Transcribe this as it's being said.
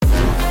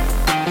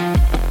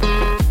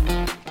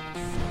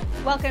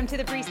Welcome to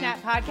the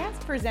Pre-Snap Podcast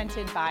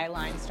presented by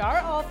Line Star.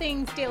 All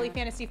things daily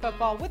fantasy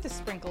football with a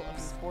sprinkle of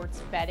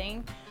sports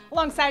betting.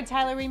 Alongside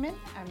Tyler Riemann,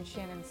 I'm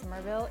Shannon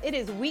Somerville. It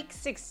is week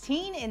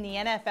 16 in the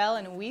NFL,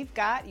 and we've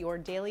got your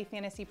daily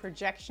fantasy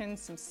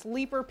projections, some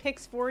sleeper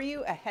picks for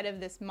you ahead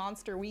of this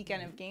monster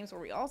weekend of games where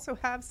we also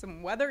have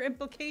some weather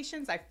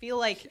implications. I feel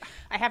like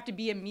I have to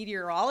be a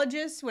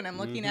meteorologist when I'm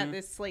looking at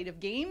this slate of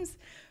games.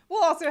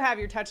 We'll also have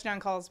your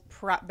touchdown calls,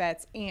 prop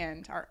bets,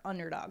 and our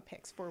underdog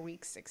picks for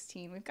week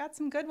 16. We've got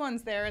some good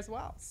ones there as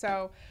well.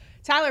 So,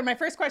 Tyler, my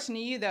first question to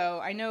you, though,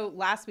 I know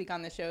last week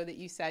on the show that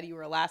you said you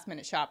were a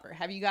last-minute shopper.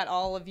 Have you got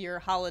all of your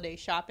holiday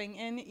shopping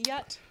in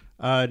yet?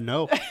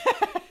 No.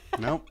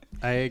 Nope.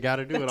 I got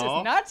to do it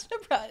all. That does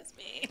not surprise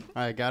me.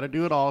 I got to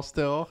do it all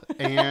still.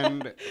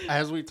 And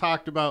as we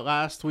talked about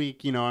last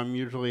week, you know, I'm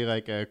usually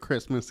like a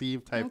Christmas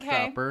Eve type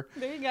shopper.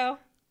 There you go.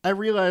 I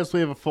realized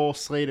we have a full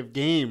slate of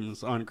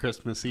games on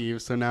Christmas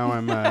Eve, so now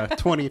I'm a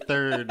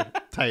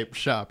 23rd type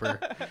shopper.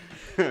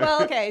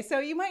 Well, okay, so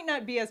you might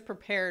not be as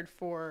prepared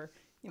for,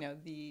 you know,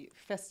 the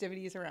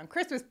festivities around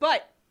Christmas,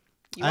 but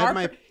you are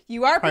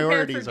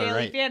prepared for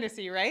daily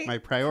fantasy, right? My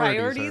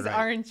priorities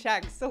are in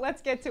check. So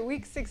let's get to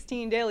week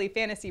 16 daily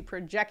fantasy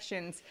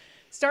projections.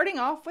 Starting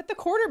off with the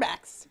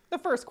quarterbacks. The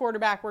first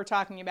quarterback we're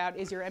talking about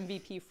is your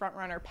MVP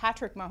frontrunner,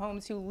 Patrick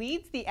Mahomes, who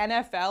leads the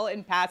NFL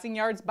in passing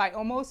yards by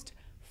almost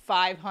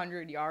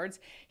 500 yards.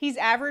 He's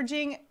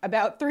averaging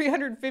about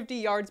 350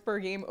 yards per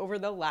game over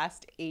the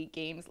last 8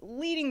 games,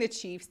 leading the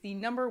Chiefs, the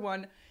number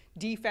one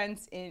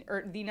offense in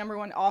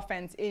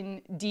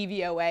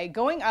DVOA,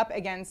 going up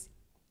against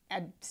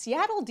a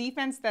Seattle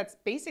defense that's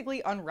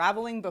basically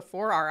unraveling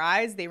before our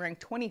eyes. They rank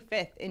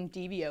 25th in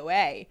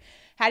DVOA.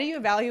 How do you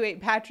evaluate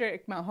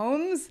Patrick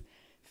Mahomes'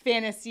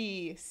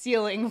 fantasy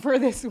ceiling for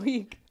this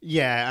week?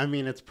 Yeah, I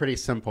mean, it's pretty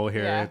simple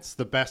here. Yeah. It's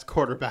the best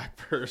quarterback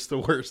versus the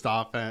worst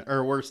offense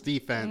or worst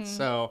defense.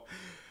 So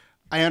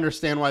I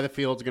understand why the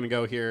field's going to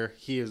go here.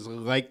 He is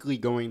likely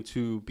going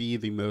to be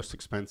the most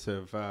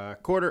expensive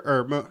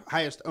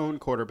highest owned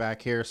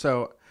quarterback here.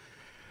 So,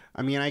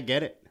 I mean, I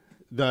get it.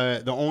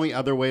 The only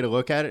other way to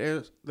look at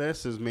it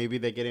is maybe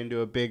they get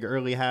into a big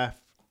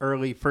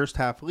early first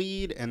half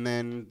lead and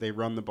then they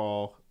run the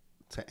ball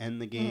to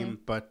end the game.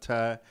 But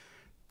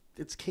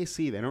it's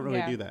KC. They don't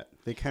really do that.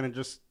 They kind of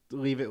just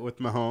leave it with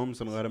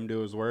Mahomes and let him do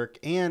his work.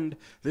 And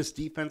this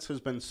defense has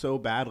been so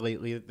bad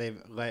lately that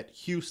they've let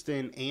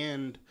Houston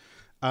and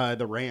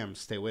the Rams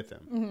stay with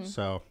him.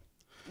 So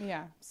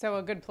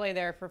a good play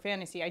there for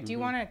fantasy. I do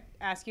want to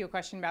ask you a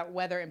question about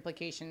weather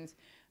implications.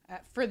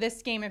 For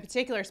this game in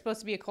particular, it's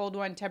supposed to be a cold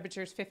one,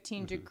 temperatures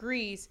 15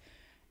 degrees.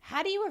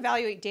 How do you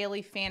evaluate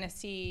daily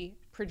fantasy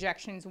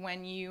projections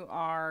when you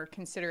are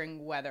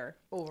considering weather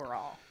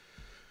overall?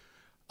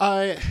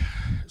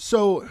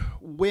 So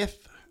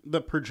with the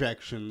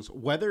projections,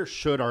 weather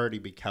should already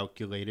be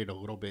calculated a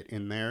little bit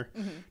in there.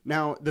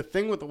 Now, the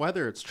thing with the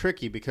weather, it's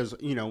tricky because,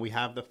 you know, we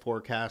have the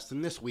forecast,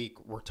 and this week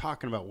we're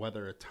talking about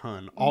weather a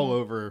ton all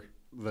over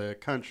the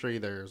country.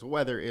 There's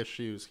weather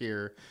issues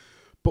here,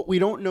 but we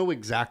don't know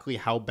exactly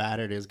how bad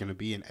it is going to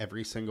be in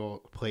every single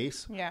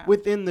place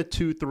within the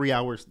 2-3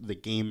 hours the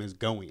game is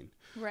going.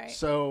 Right.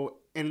 So,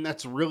 and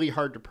that's really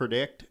hard to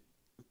predict.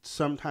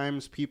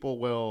 Sometimes people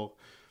will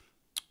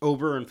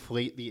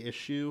overinflate the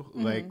issue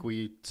like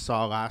we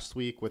saw last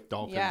week with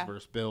Dolphins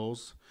versus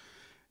Bills.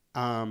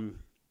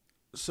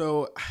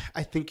 So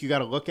I think you got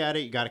to look at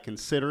it. You got to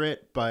consider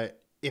it.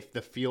 But if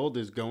the field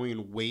is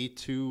going way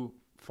too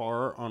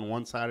far on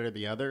one side or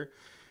the other,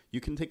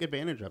 you can take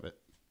advantage of it.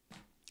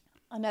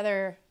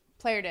 Another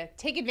player to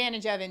take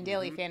advantage of in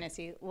daily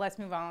fantasy. Let's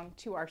move on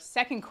to our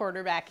second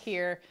quarterback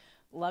here.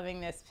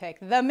 Loving this pick.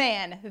 The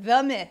man,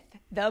 the myth,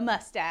 the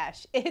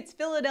mustache. It's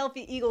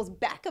Philadelphia Eagles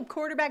backup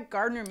quarterback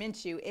Gardner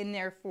Minshew in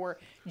there for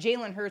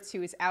Jalen Hurts,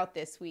 who is out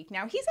this week.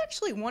 Now, he's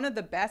actually one of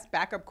the best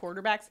backup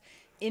quarterbacks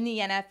in the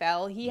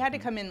NFL. He had to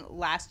come in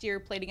last year,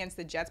 played against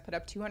the Jets, put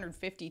up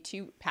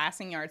 252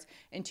 passing yards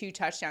and 2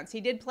 touchdowns.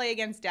 He did play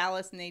against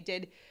Dallas, and they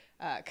did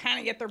kind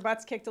of get their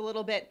butts kicked a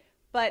little bit.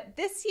 But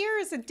this year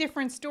is a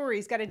different story.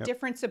 He's got a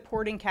different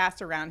supporting cast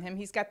around him.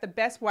 He's got the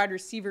best wide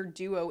receiver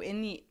duo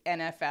in the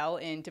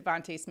NFL in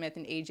Devontae Smith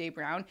and A.J.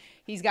 Brown.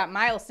 He's got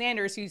Miles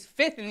Sanders, who's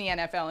 5th in the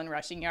NFL in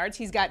rushing yards.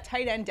 He's got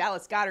tight end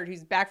Dallas Goedert,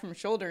 who's back from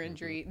shoulder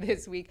injury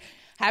this week.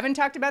 Haven't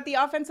talked about the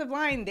offensive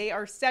line. They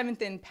are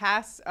 7th in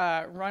pass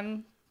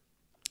run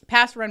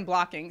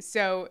blocking.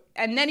 So,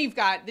 and then you've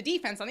got the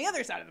defense on the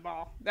other side of the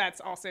ball.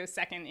 That's also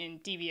 2nd in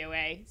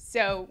DVOA.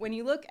 So when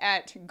you look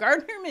at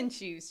Gardner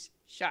Minshew's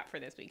shot for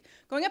this week,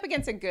 going up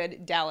against a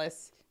good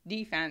Dallas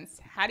defense,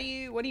 what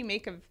do you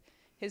make of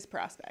his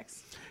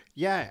prospects?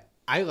 Yeah,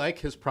 I like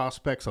his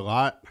prospects a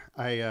lot.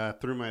 I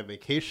through my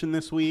vacation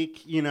this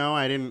week, you know,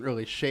 I didn't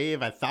really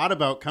shave. I thought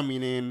about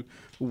coming in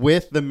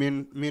with the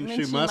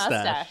Minshew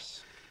mustache.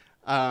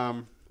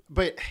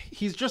 But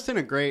he's just in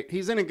a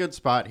good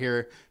spot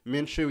here.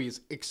 Minshew,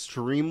 he's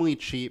extremely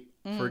cheap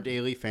for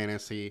daily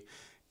fantasy.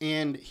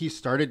 And he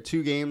started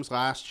 2 games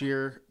last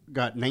year,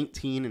 got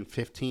 19 and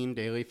 15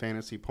 daily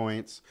fantasy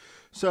points.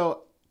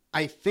 So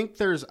I think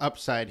there's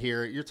upside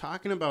here. You're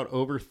talking about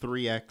over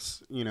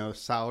 3x,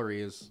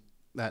 salary is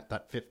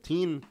that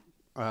 15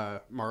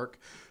 mark.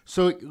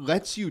 So it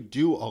lets you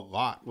do a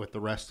lot with the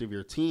rest of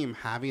your team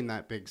having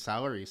that big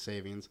salary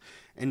savings.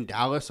 In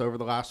Dallas over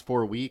the last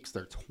 4 weeks,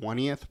 they're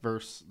 20th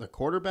versus the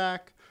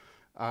quarterback.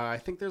 I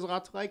think there's a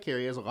lot to like here.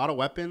 He has a lot of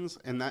weapons,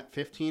 and that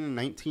 15 and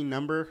 19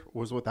 number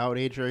was without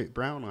A.J.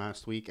 Brown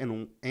last week,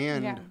 and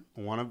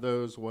one of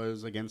those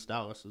was against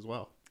Dallas as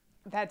well.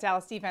 That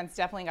Dallas defense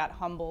definitely got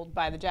humbled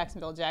by the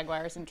Jacksonville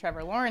Jaguars and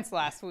Trevor Lawrence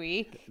last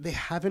week. They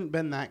haven't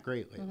been that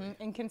great lately.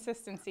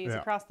 Inconsistencies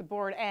across the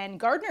board. And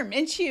Gardner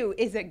Minshew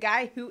is a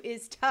guy who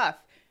is tough.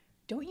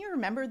 Don't you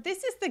remember?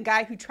 This is the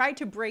guy who tried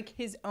to break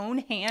his own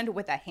hand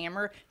with a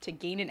hammer to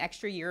gain an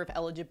extra year of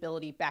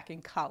eligibility back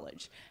in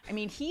college. I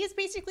mean, he is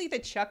basically the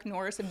Chuck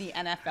Norris of the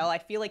NFL. I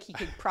feel like he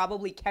could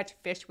probably catch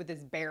fish with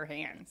his bare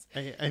hands.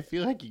 I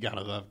feel like you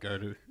gotta love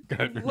Gardner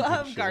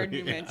Love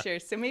Gardner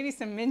Minshew. So maybe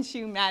some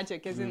Minshew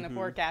magic is in the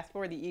forecast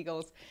for the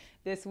Eagles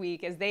this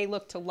week as they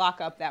look to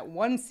lock up that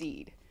 1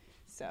 seed.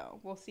 So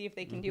we'll see if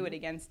they can do it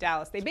against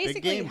Dallas. They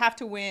basically have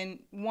to win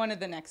one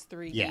of the next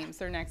 3 games.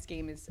 Their next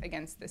game is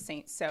against the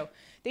Saints. So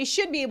they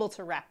should be able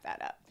to wrap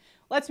that up.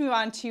 Let's move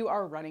on to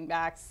our running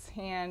backs.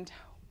 And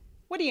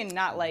what do you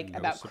not like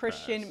about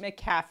Christian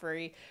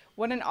McCaffrey?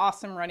 What an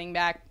awesome running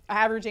back,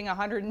 averaging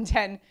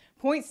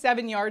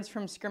 110.7 yards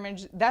from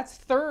scrimmage. That's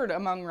third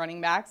among running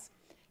backs.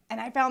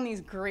 And I found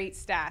these great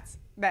stats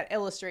that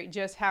illustrate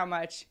just how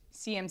much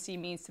CMC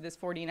means to this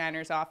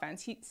 49ers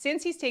offense.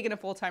 Since he's taken a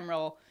full-time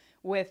role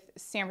with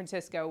San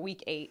Francisco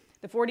week 8,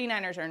 the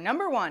 49ers are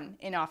number 1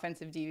 in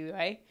offensive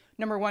DVOA,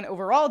 number 1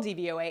 overall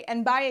DVOA,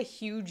 and by a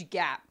huge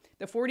gap.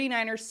 The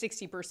 49ers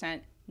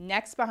 60%.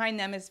 Next behind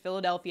them is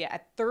Philadelphia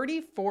at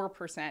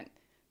 34%.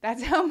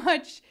 That's how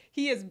much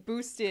he has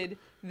boosted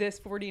this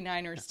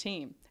 49ers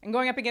team. And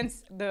going up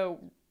against the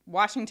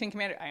Washington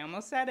Commanders, I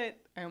almost said it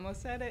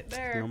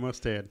there. You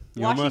almost did.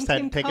 You Washington almost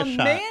had to take a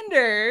shot.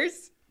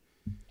 Commanders,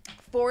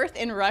 4th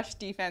in rush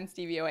defense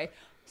DVOA.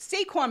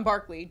 Saquon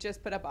Barkley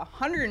just put up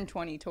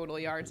 120 total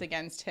yards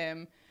against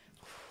him.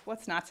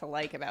 What's not to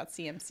like about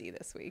CMC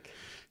this week?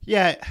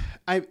 Yeah,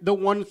 the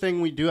one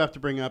thing we do have to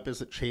bring up is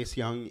that Chase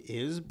Young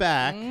is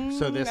back,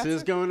 so this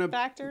is going to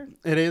factor.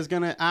 It is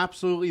going to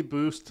absolutely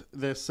boost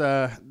this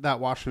that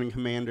Washington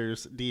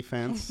Commanders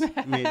defense.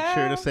 Made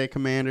sure to say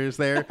Commanders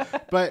there,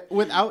 but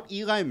without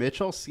Eli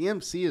Mitchell,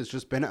 CMC has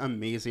just been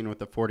amazing with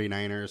the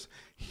 49ers.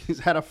 He's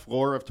had a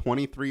floor of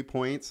 23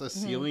 points, a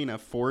ceiling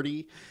of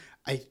 40.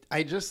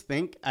 I just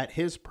think at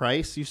his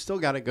price, you still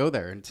got to go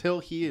there until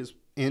he is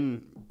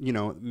in,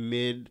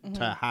 mid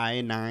to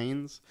high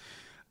 9s.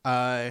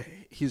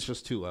 He's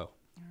just too low.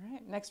 All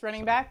right, next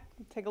running back,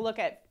 take a look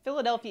at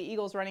Philadelphia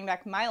Eagles running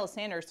back Miles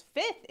Sanders,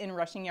 5th in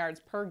rushing yards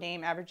per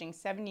game, averaging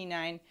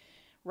 79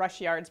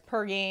 rush yards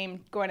per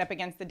game, going up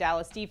against the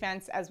Dallas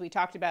defense. As we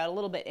talked about, a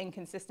little bit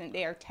inconsistent.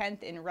 They are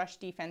 10th in rush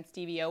defense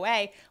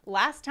DVOA.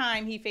 Last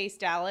time he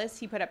faced Dallas,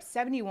 he put up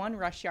 71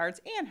 rush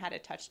yards and had a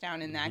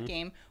touchdown in that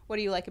game. What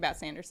do you like about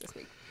Sanders this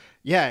week?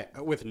 Yeah,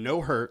 with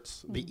no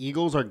Hurts, the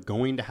Eagles are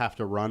going to have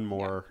to run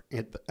more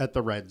at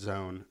the red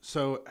zone.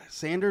 So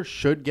Sanders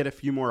should get a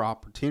few more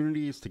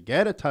opportunities to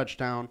get a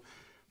touchdown,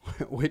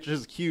 which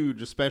is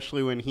huge,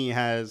 especially when he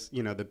has,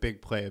 the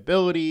big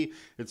playability.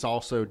 It's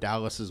also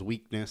Dallas's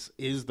weakness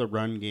is the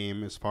run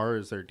game as far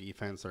as their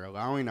defense. They're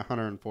allowing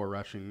 104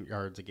 rushing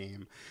yards a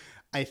game.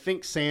 I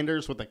think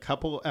Sanders, with a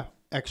couple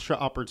extra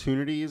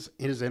opportunities,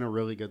 is in a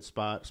really good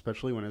spot,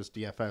 especially when his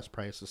DFS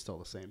price is still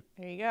the same.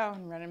 There you go.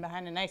 I'm running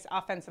behind a nice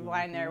offensive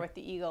line there with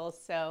the Eagles.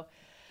 So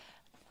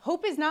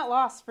hope is not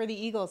lost for the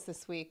Eagles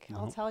this week.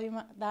 I'll tell you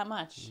that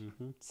much.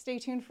 Stay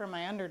tuned for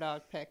my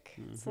underdog pick.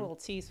 It's a little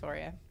tease for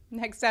you.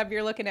 Next up,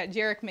 you're looking at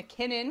Jerick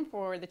McKinnon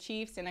for the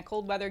Chiefs in a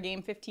cold weather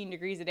game, 15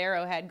 degrees at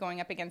Arrowhead, going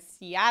up against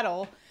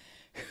Seattle,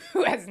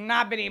 who has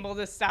not been able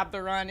to stop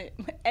the run.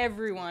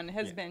 Everyone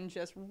has been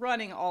just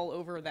running all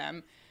over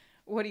them.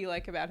 What do you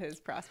like about his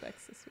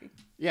prospects this week?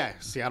 Yeah,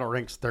 Seattle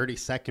ranks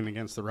 32nd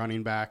against the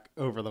running back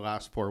over the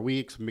last 4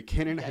 weeks.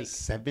 McKinnon has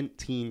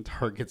 17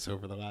 targets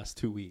over the last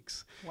 2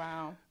 weeks.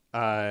 Wow.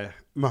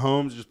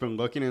 Mahomes has been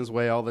looking his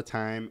way all the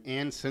time.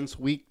 And since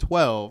week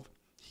 12,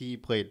 he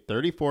played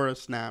 34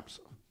 snaps,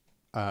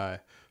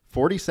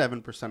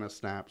 47% of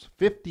snaps,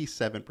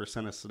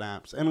 57% of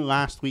snaps, and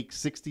last week,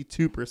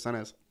 62%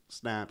 of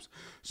snaps.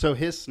 So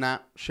his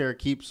snap share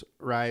keeps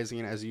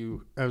rising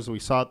as we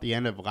saw at the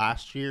end of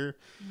last year.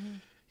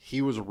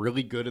 He was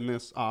really good in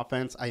this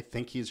offense. I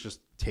think he's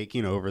just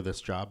taking over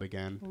this job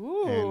again.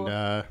 Ooh.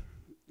 And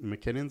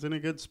McKinnon's in a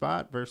good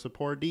spot versus a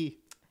poor D.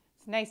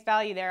 It's nice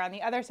value there. On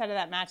the other side of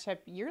that matchup,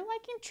 you're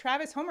liking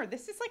Travis Homer.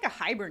 This is like a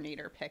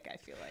hibernator pick, I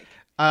feel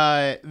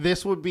like.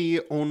 This would be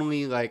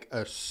only like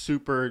a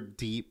super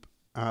deep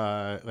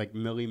like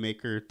Millie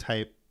Maker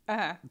type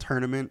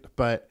tournament,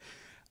 but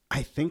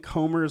I think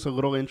Homer is a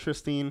little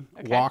interesting.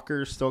 Okay.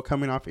 Walker's still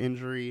coming off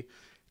injury.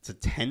 It's a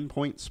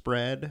 10-point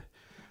spread.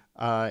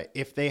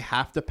 If they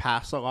have to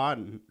pass a lot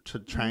to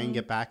try and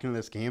get back into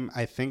this game,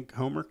 I think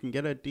Homer can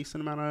get a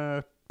decent amount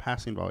of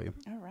passing volume.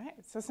 All right.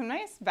 So some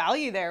nice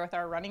value there with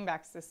our running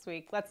backs this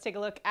week. Let's take a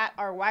look at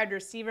our wide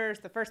receivers.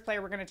 The first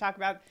player we're going to talk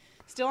about,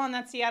 still on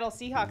that Seattle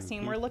Seahawks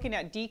team, we're looking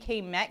at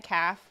DK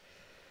Metcalf.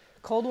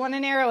 Cold one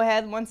in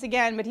Arrowhead once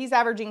again, but he's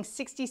averaging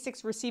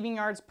 66 receiving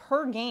yards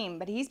per game,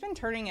 but he's been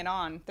turning it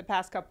on the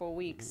past couple of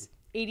weeks.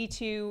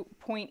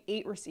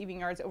 82.8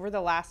 receiving yards over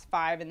the last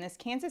 5. And this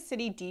Kansas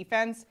City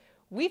defense,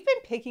 we've been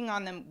picking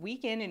on them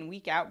week in and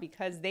week out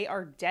because they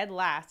are dead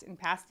last in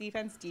pass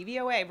defense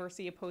DVOA versus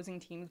the opposing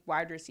team's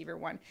wide receiver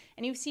one.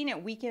 And you've seen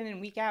it week in and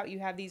week out. You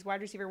have these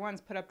wide receiver ones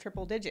put up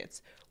triple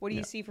digits. What do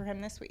you see for him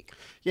this week?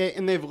 Yeah,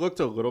 and they've looked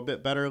a little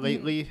bit better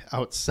lately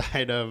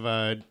outside of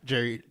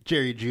Jerry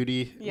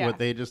Jeudy, what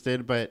they just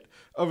did. But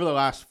over the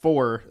last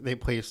 4, they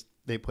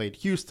played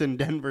Houston,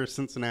 Denver,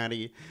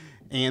 Cincinnati,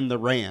 and the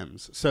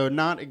Rams. So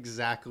not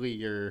exactly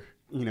your,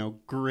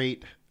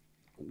 great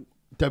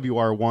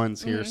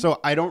WR1s here. So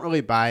I don't really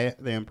buy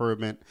the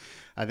improvement.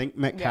 I think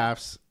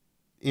Metcalf's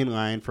in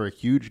line for a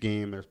huge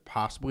game. There's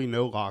possibly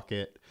no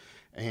Lockett,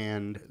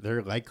 and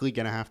they're likely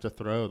going to have to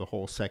throw the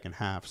whole second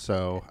half.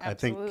 So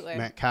Absolutely. I think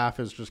Metcalf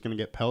is just going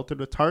to get pelted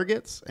with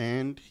targets,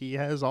 and he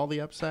has all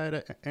the upside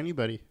of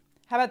anybody.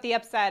 How about the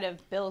upside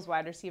of Bills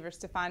wide receiver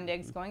Stephon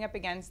Diggs going up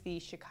against the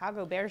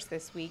Chicago Bears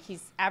this week?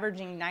 He's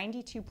averaging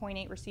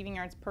 92.8 receiving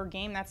yards per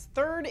game. That's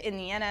 3rd in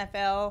the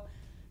NFL.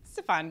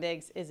 Stephon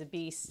Diggs is a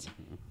beast.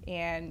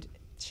 And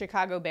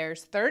Chicago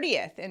Bears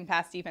 30th in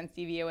pass defense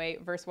DVOA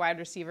versus wide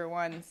receiver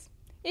ones.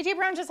 A.J.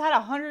 Brown just had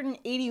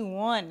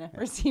 181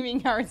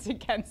 receiving yards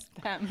against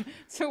them.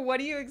 So what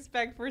do you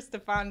expect for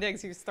Stephon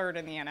Diggs, who's 3rd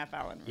in the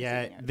NFL in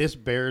receiving yards? This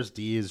Bears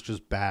D is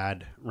just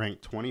bad.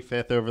 Ranked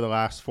 25th over the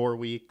last 4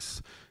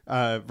 weeks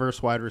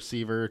versus wide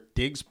receiver.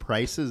 Diggs'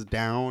 price is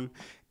down.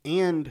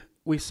 And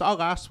we saw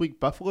last week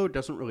Buffalo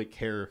doesn't really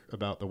care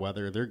about the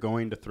weather. They're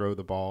going to throw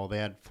the ball. They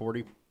had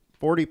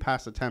 40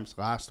 pass attempts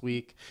last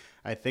week.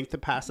 I think the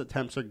pass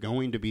attempts are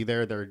going to be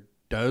there. There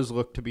does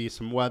look to be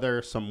some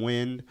weather, some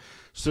wind.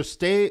 So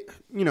stay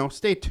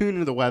tuned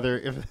to the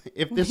weather.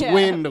 If this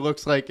wind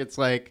looks like it's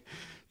like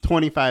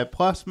 25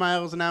 plus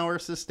miles an hour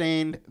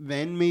sustained,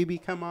 then maybe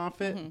come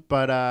off it.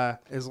 But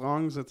as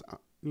long as it's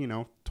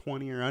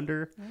 20 or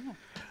under,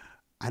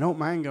 I don't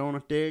mind going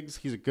with Diggs.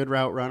 He's a good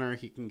route runner.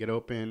 He can get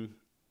open,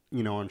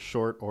 on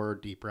short or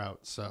deep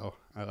routes. So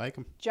I like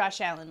him. Josh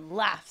Allen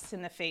laughs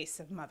in the face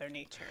of Mother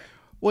Nature.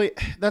 Wait,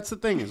 that's the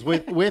thing is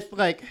with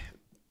like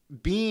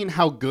being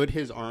how good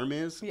his arm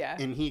is,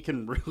 and he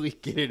can really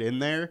get it in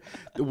there,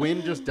 the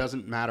wind just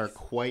doesn't matter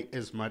quite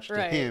as much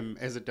to him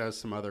as it does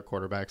some other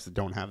quarterbacks that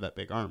don't have that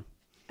big arm.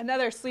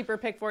 Another sleeper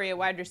pick for you,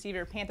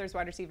 Panthers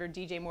wide receiver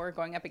DJ Moore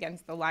going up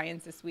against the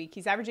Lions this week.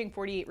 He's averaging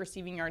 48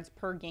 receiving yards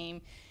per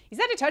game. He's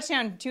had a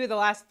touchdown 2 of the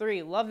last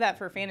 3. Love that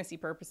for fantasy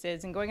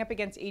purposes. And going up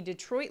against a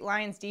Detroit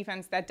Lions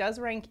defense that does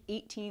rank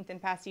 18th in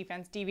pass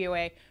defense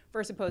DVOA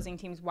versus opposing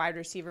team's wide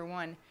receiver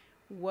one.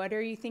 What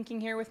are you thinking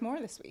here with Moore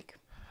this week?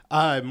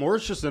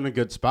 Moore's just in a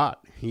good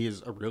spot.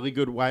 He's a really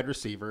good wide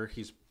receiver.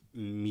 He's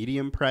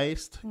medium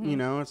priced,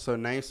 it's a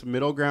nice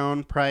middle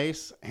ground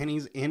price, and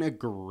he's in a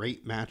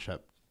great matchup.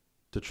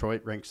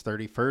 Detroit ranks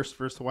 31st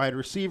versus the wide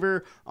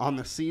receiver on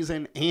the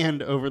season,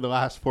 and over the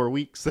last 4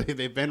 weeks,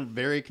 they've been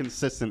very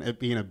consistent at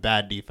being a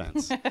bad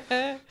defense.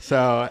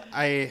 So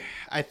I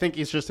think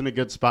he's just in a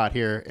good spot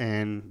here,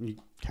 and you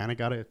kind of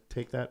got to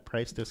take that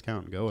price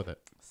discount and go with it.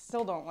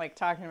 Still don't like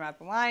talking about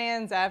the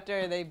Lions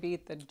after they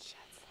beat the Jets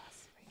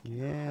last week.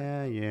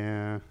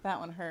 Yeah. That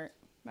one hurt.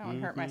 That one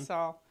hurt my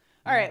soul.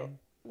 All right,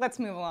 let's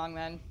move along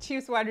then.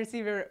 Chiefs wide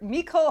receiver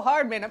Mecole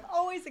Hardman. I'm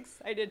always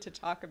excited to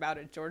talk about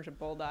a Georgia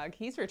Bulldog.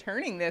 He's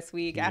returning this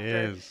week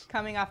after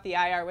coming off the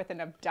IR with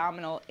an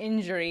abdominal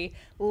injury.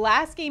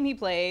 Last game he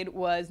played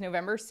was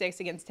November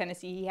 6th against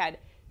Tennessee. He had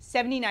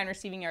 79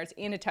 receiving yards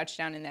and a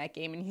touchdown in that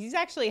game, and he's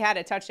actually had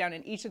a touchdown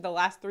in each of the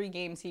last 3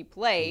 games he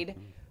played.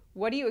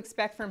 What do you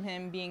expect from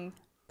him being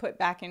put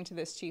back into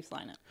this Chiefs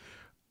lineup?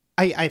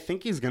 I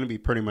think he's going to be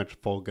pretty much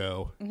full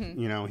go.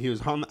 He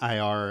was on the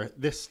IR.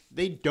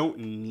 They don't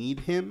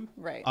need him.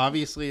 Right.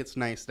 Obviously, it's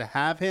nice to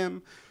have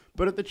him.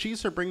 But if the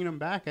Chiefs are bringing him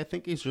back, I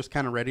think he's just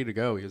kind of ready to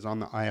go. He was on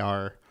the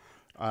IR.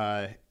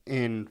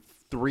 In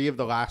 3 of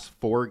the last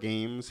 4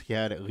 games, he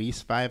had at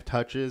least 5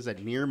 touches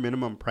at near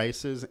minimum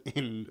prices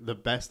in the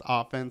best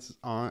offense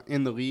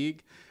in the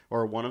league,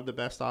 or one of the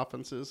best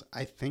offenses.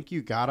 I think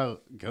you got to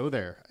go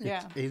there.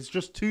 Yeah. It's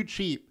just too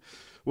cheap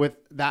with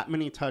that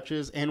many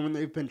touches. And when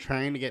they've been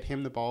trying to get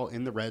him the ball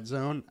in the red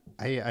zone,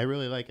 I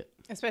really like it.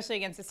 Especially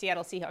against the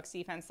Seattle Seahawks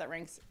defense that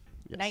ranks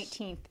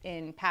 19th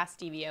in pass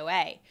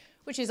DVOA,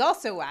 which is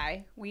also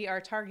why we are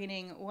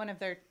targeting one of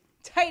their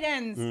tight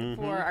ends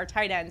for our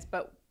tight ends,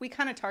 but we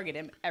kind of target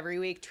him every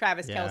week.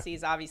 Travis Kelce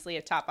is obviously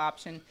a top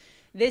option.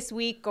 This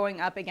week,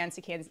 going up against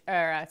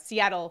a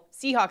Seattle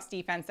Seahawks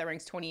defense that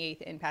ranks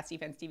 28th in pass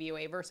defense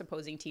DVOA versus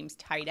opposing teams'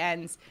 tight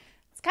ends.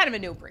 It's kind of a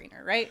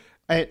no-brainer, right?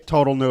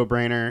 Total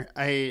no-brainer.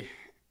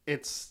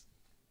 It's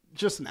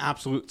just an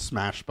absolute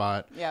smash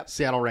spot. Yep.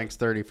 Seattle ranks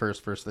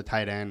 31st versus the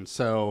tight end,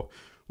 so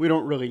we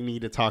don't really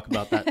need to talk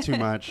about that too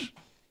much.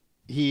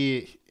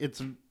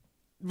 It's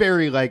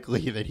very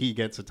likely that he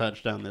gets a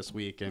touchdown this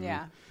week and,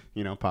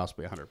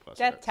 possibly 100-plus.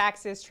 Death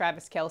taxes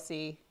Travis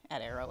Kelce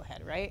at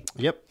Arrowhead, right?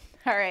 Yep.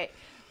 All right.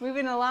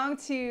 Moving along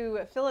to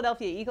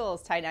Philadelphia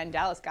Eagles tight end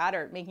Dallas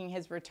Goedert making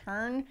his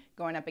return,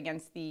 going up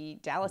against the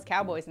Dallas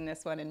Cowboys in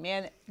this one. And,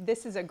 man,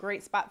 this is a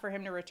great spot for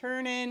him to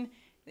return in.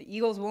 The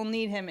Eagles will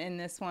need him in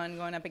this one,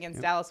 going up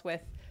against Dallas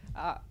with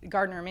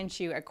Gardner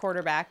Minshew at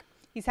quarterback.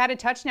 He's had a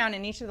touchdown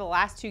in each of the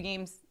last 2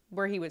 games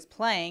where he was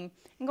playing,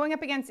 and going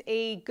up against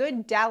a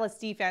good Dallas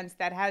defense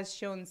that has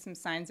shown some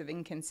signs of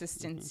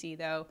inconsistency,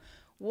 though.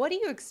 What do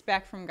you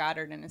expect from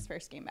Goddard in his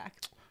first game back?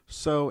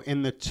 So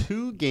in the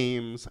 2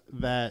 games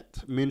that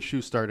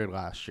Minshew started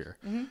last year,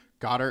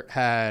 Goddard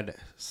had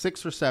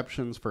 6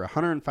 receptions for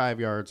 105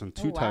 yards and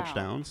 2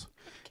 touchdowns.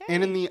 Okay.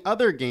 And in the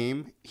other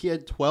game, he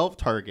had 12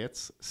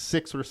 targets,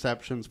 6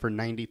 receptions for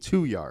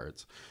 92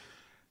 yards.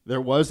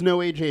 There was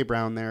no A.J.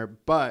 Brown there,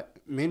 but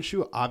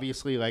Minshew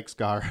obviously likes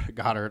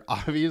Goddard,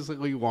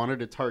 obviously wanted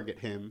to target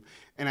him,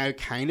 and I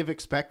kind of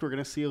expect we're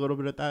going to see a little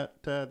bit of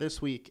that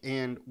this week.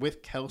 And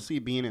with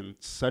Kelce being in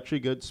such a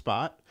good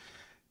spot,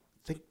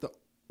 I think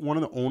one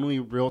of the only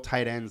real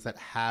tight ends that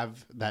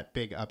have that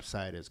big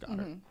upside is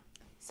Goddard. Mm-hmm.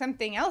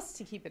 Something else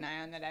to keep an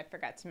eye on that I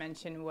forgot to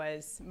mention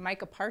was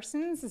Micah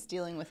Parsons is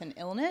dealing with an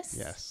illness.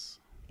 Yes.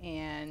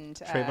 And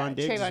Trayvon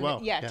Diggs as well.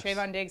 Yeah, yes.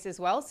 Trayvon Diggs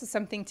as well. So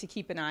something to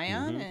keep an eye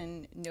on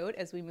and note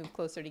as we move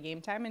closer to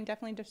game time, and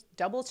definitely just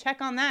double check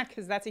on that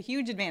because that's a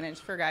huge advantage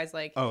for guys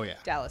like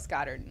Dallas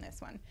Goedert in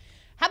this one.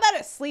 How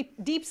about a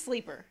deep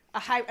sleeper,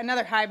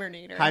 another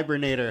hibernator?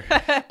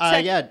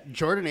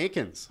 Jordan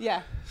Akins.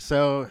 Yeah.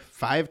 So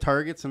 5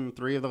 targets in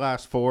 3 of the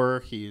last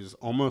 4. He's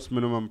almost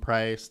minimum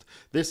priced.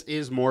 This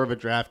is more of a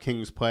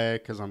DraftKings play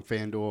because on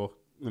FanDuel,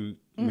 the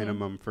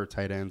minimum for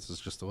tight ends is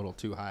just a little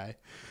too high.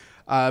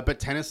 But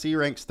Tennessee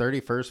ranks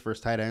 31st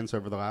versus tight ends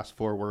over the last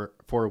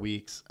 4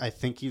 weeks. I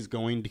think he's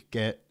going to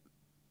get,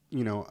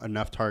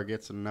 enough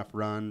targets and enough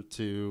run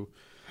to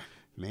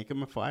make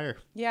him a flyer.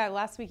 Yeah,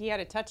 last week he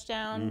had a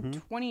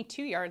touchdown,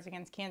 22 yards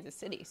against Kansas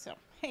City. So,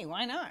 hey,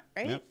 why not,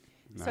 right? Yep,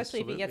 especially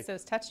if he gets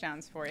those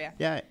touchdowns for you.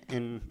 Yeah,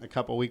 and a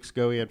couple weeks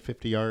ago he had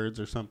 50 yards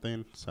or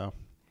something. So,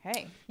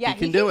 hey, yeah, he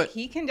can do it.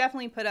 He can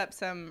definitely put up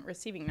some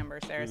receiving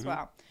numbers there as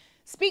well.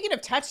 Speaking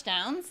of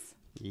touchdowns,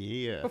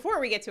 before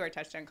we get to our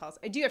touchdown calls,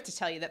 I do have to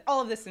tell you that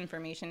all of this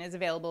information is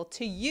available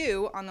to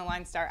you on the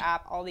LineStar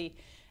app. All the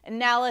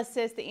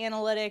analysis, the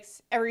analytics,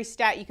 every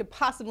stat you could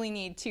possibly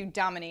need to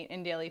dominate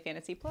in daily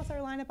fantasy, plus our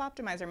lineup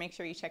optimizer. Make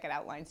sure you check it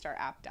out,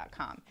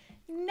 linestarapp.com.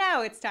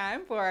 Now it's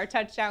time for our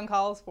touchdown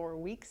calls for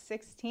Week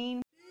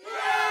 16.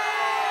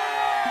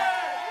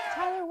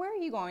 Tyler, where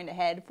are you going to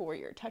head for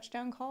your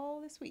touchdown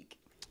call this week?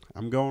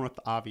 I'm going with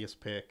the obvious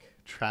pick,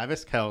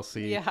 Travis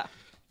Kelce. Yeah.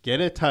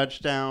 Get a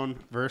touchdown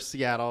versus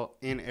Seattle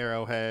in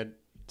Arrowhead.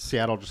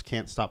 Seattle just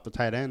can't stop the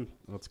tight end.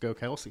 Let's go,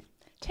 Kelce.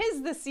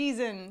 'Tis the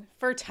season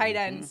for tight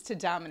ends to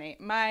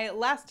dominate. My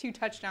last 2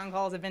 touchdown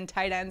calls have been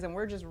tight ends, and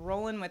we're just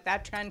rolling with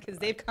that trend because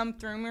they've come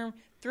through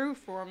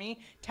for me.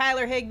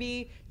 Tyler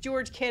Higbee,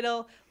 George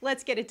Kittle.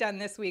 Let's get it done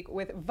this week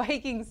with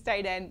Vikings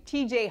tight end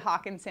TJ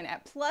Hawkinson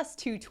at plus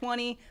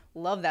 220.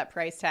 Love that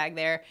price tag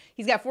there.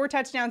 He's got 4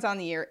 touchdowns on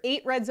the year,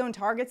 8 red zone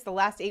targets the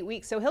last 8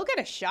 weeks, so he'll get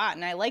a shot,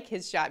 and I like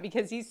his shot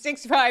because he's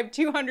 6'5",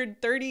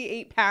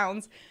 238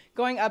 pounds,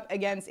 going up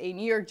against a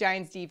New York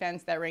Giants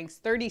defense that ranks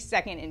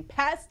 32nd in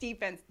pass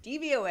defense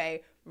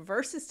DVOA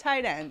versus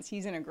tight ends.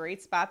 He's in a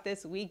great spot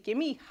this week. Give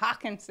me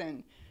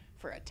Hawkinson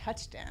for a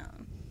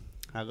touchdown.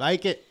 I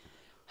like it.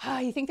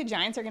 You think the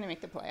Giants are going to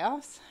make the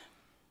playoffs?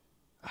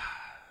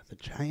 The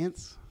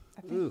Giants?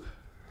 Ooh,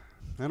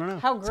 I don't know.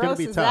 How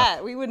gross is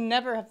that? We would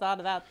never have thought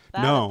about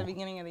that at the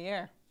beginning of the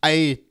year.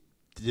 I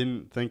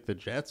didn't think the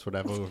Jets would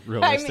have a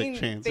realistic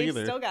chance either.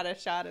 They still got a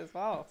shot as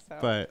well. So.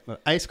 But the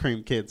ice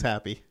cream kid's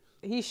happy.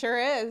 He sure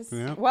is.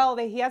 Yeah. Well,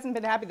 he hasn't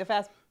been happy the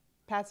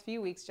past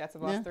few weeks. Jets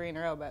have lost 3 in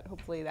a row, but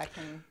hopefully that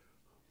can...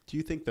 Do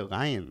you think the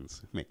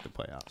Lions make the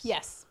playoffs?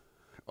 Yes.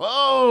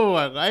 Oh,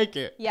 I like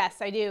it. Yes,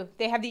 I do.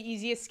 They have the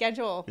easiest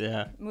schedule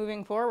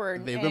moving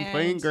forward. They've been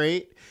playing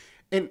great.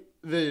 And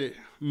the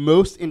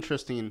most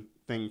interesting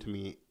thing to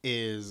me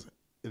is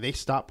they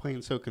stopped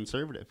playing so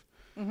conservative.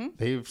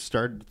 They've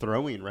started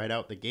throwing right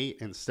out the gate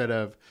instead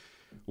of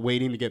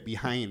waiting to get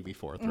behind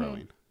before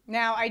throwing.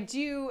 Now, I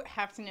do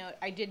have to note,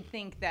 I did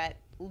think that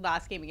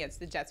last game against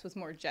the Jets was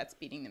more Jets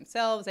beating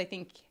themselves. I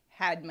think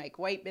had Mike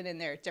White been in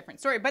there, different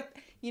story. But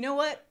you know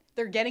what?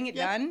 They're getting it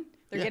done.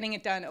 They're getting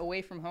it done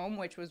away from home,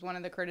 which was one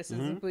of the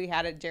criticisms we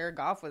had at Jared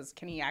Goff was,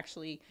 can he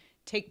actually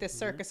take this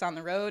circus on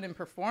the road and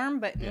perform?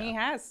 But he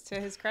has, to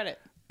his credit.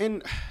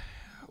 And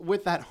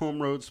with that home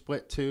road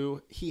split,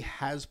 too, he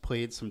has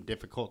played some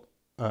difficult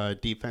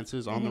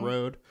defenses on the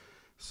road.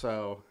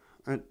 So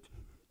it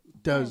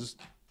does...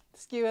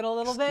 Skew it a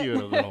little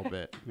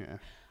bit. Yeah.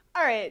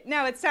 All right,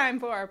 now it's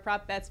time for our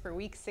prop bets for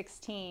Week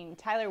 16.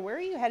 Tyler, where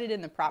are you headed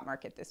in the prop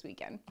market this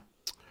weekend?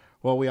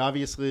 Well, we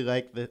obviously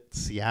like the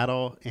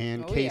Seattle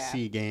and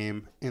KC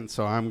game, and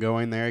so I'm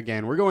going there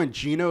again. We're going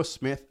Geno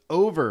Smith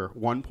over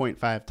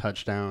 1.5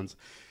 touchdowns.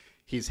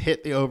 He's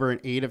hit the over in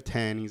 8 of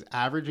 10. He's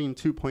averaging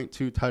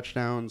 2.2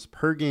 touchdowns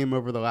per game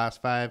over the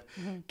last 5.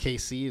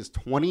 KC is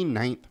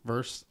 29th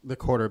versus the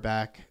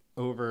quarterback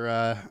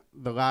over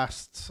the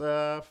last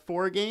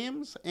 4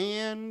 games,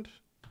 and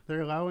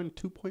they're allowing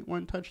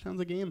 2.1 touchdowns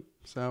a game.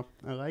 So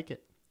I like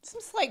it. Some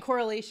slight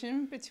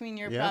correlation between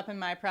your prop and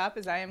my prop,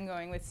 as I am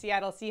going with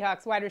Seattle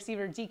Seahawks wide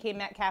receiver DK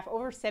Metcalf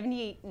over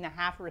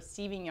 78.5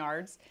 receiving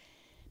yards.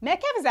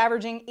 Metcalf is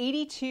averaging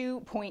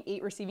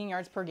 82.8 receiving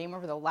yards per game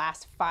over the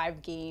last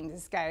 5 games.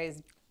 This guy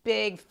is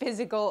big,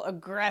 physical,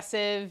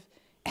 aggressive,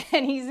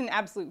 and he's an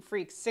absolute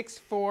freak.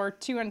 6'4",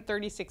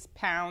 236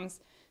 pounds.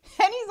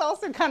 And he's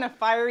also kind of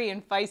fiery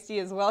and feisty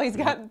as well. He's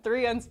gotten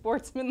 3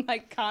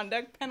 unsportsmanlike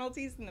conduct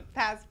penalties in the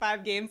past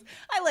 5 games.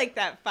 I like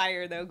that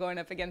fire, though, going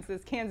up against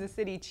this Kansas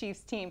City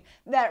Chiefs team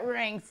that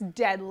ranks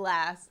dead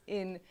last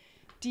in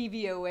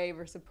DVOA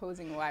versus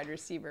opposing wide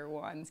receiver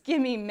ones.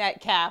 Give me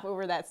Metcalf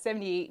over that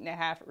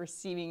 78.5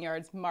 receiving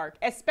yards mark,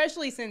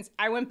 especially since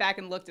I went back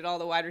and looked at all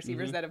the wide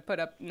receivers that have put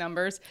up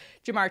numbers.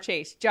 Jamar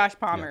Chase, Josh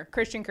Palmer,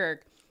 Christian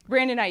Kirk,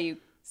 Brandon Ayuk,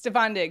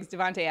 Stephon Diggs,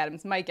 Devontae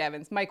Adams, Mike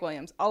Evans, Mike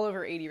Williams, all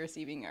over 80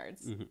 receiving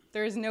yards.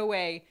 There is no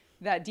way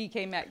that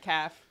DK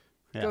Metcalf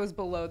goes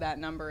below that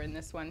number in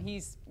this one.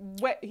 He's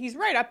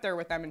right up there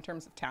with them in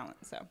terms of talent.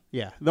 So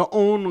yeah, the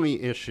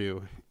only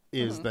issue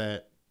is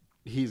that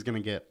he's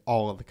going to get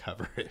all of the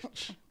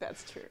coverage.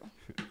 That's true.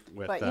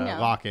 With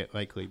Lockett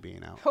likely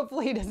being out.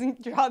 Hopefully he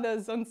doesn't draw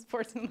those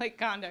unsportsmanlike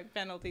conduct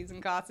penalties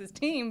and cost his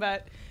team,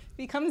 but if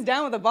he comes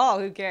down with the ball,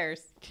 who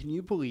cares? Can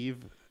you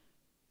believe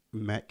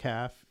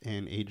Metcalf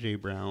and A.J.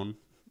 Brown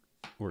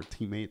were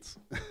teammates?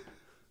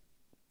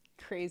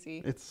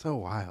 Crazy. It's so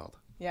wild.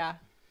 Yeah.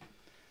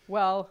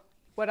 Well,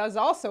 what is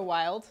also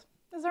wild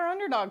is our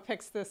underdog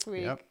picks this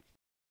week. Yep.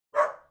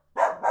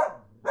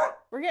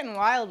 We're getting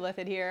wild with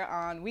it here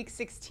on week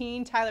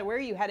 16. Tyler, where are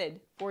you headed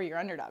for your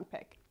underdog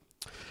pick?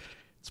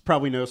 It's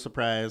probably no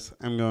surprise.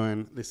 I'm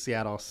going the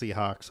Seattle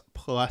Seahawks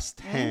plus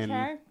 10.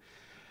 Okay.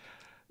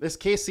 This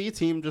KC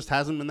team just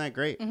hasn't been that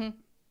great.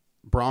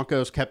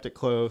 Broncos kept it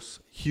close.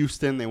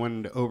 Houston, they went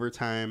into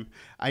overtime.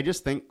 I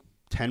just think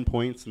 10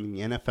 points in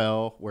the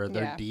NFL where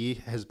their D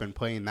has been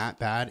playing that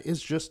bad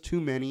is just too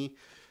many.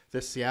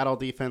 The Seattle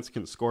defense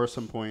can score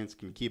some points,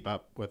 can keep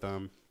up with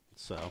them.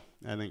 So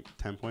I think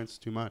 10 points is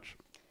too much.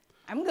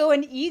 I'm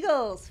going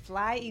Eagles.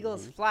 Fly,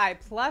 Eagles, fly.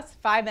 Plus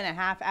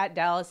 5.5 at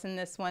Dallas in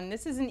this one.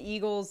 This is an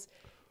Eagles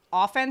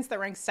offense that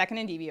ranks 2nd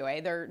in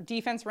DVOA. Their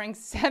defense ranks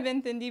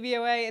 7th in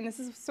DVOA. And this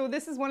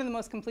is one of the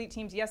most complete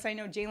teams. Yes, I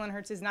know Jalen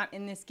Hurts is not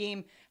in this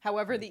game.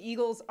 However, the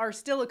Eagles are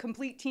still a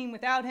complete team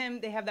without him.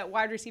 They have that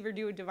wide receiver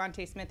duo,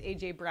 Devontae Smith,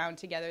 A.J. Brown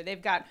together.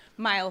 They've got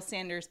Miles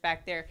Sanders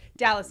back there.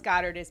 Dallas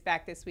Goedert is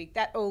back this week.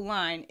 That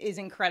O-line is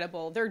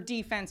incredible. Their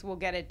defense will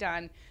get it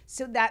done.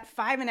 So that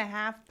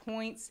 5.5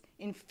 points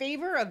in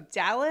favor of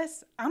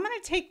Dallas, I'm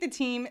going to take the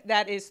team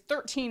that is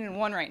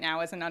 13-1 right now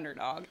as an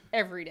underdog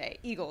every day.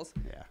 Eagles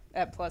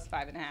at plus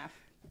 5.5.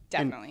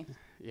 Definitely.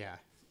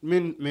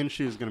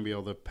 Minshew is going to be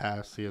able to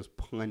pass. He has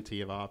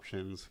plenty of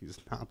options. He's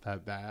not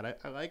that bad.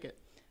 I like it.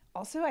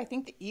 Also, I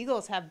think the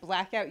Eagles have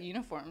blackout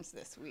uniforms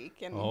this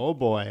week. And oh,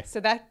 boy. So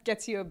that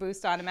gets you a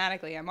boost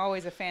automatically. I'm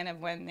always a fan of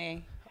when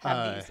they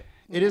have these.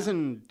 It is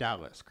in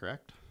Dallas,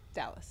 correct?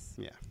 Dallas.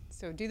 Yeah.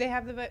 So do they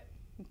have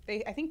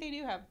I think they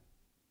do have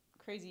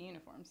crazy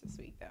uniforms this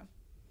week, though.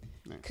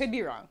 Nice. Could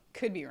be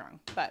wrong.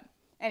 But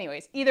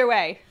anyways, either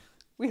way,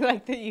 we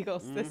like the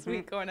Eagles this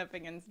week going up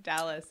against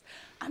Dallas.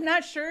 I'm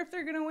not sure if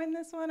they're going to win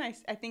this one. I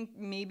think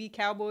maybe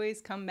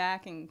Cowboys come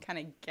back and kind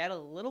of get a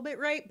little bit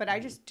right, but I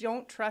just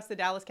don't trust the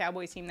Dallas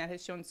Cowboys team that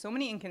has shown so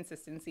many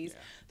inconsistencies.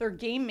 Their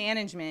game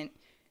management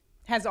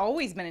has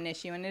always been an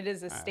issue, and it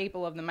is a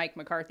staple of the Mike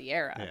McCarthy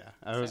era. Yeah,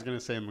 I was going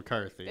to say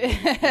McCarthy.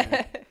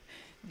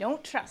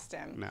 Don't trust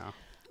him. No.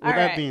 With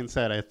that being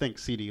said, I think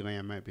CeeDee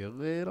Lamb might be a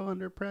little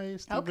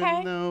underpriced,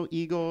 even though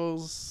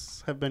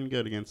Eagles have been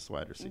good against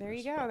wide receivers. There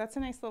you go. That's a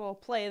nice little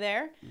play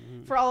there.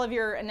 For all of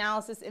your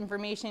analysis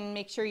information,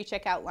 make sure you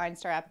check out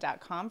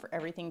linestarapp.com for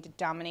everything to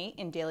dominate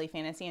in daily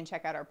fantasy, and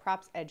check out our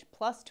Props Edge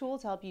Plus tool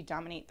to help you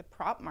dominate the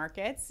prop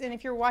markets. And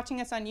if you're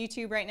watching us on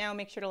YouTube right now,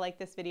 make sure to like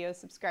this video,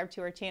 subscribe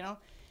to our channel,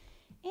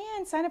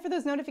 and sign up for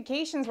those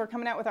notifications. We're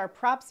coming out with our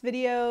props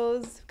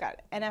videos. We've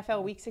got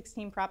NFL Week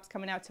 16 props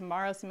coming out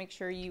tomorrow, so make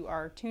sure you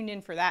are tuned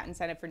in for that and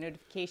sign up for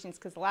notifications,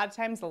 because a lot of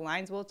times the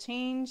lines will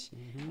change,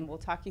 and we'll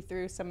talk you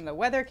through some of the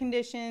weather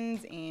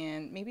conditions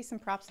and maybe some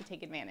props to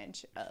take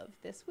advantage of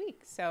this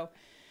week. So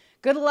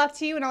good luck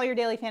to you in all your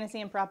daily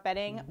fantasy and prop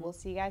betting. We'll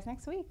see you guys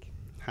next week.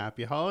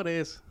 Happy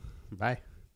holidays. Bye.